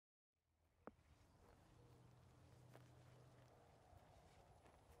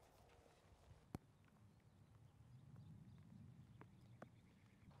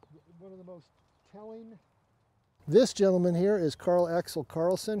one of the most telling. This gentleman here is Carl Axel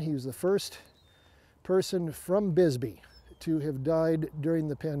Carlson. He was the first person from Bisbee to have died during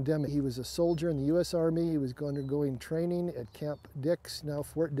the pandemic. He was a soldier in the U.S. Army. He was undergoing training at Camp Dix, now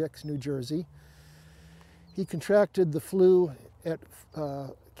Fort Dix, New Jersey. He contracted the flu at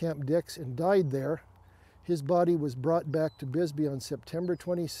Camp Dix and died there. His body was brought back to Bisbee on September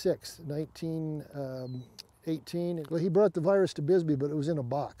 26, 1918. Well, he brought the virus to Bisbee, but it was in a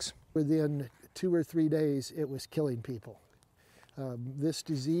box. Within 2 or 3 days, it was killing people. This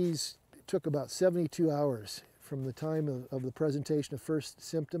disease took about 72 hours from the time of the presentation of first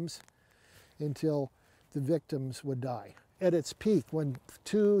symptoms until the victims would die. At its peak, when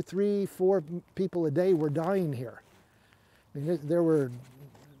 2, 3, 4 people a day were dying here, I mean, there were,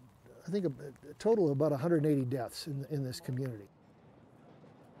 I think, a total of about 180 deaths in this community.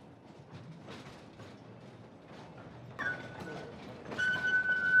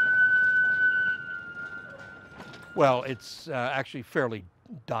 Well, it's actually fairly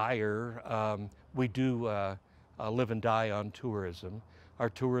dire. We do live and die on tourism. Our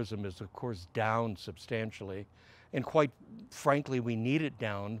tourism is, of course, down substantially. And quite frankly, we need it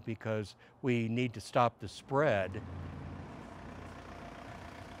down because we need to stop the spread.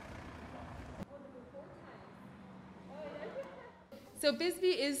 So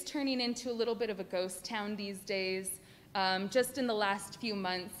Bisbee is turning into a little bit of a ghost town these days. Just in the last few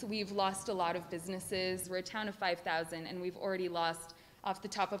months, we've lost a lot of businesses. We're a town of 5,000, and we've already lost, off the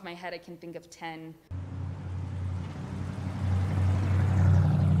top of my head, I can think of 10.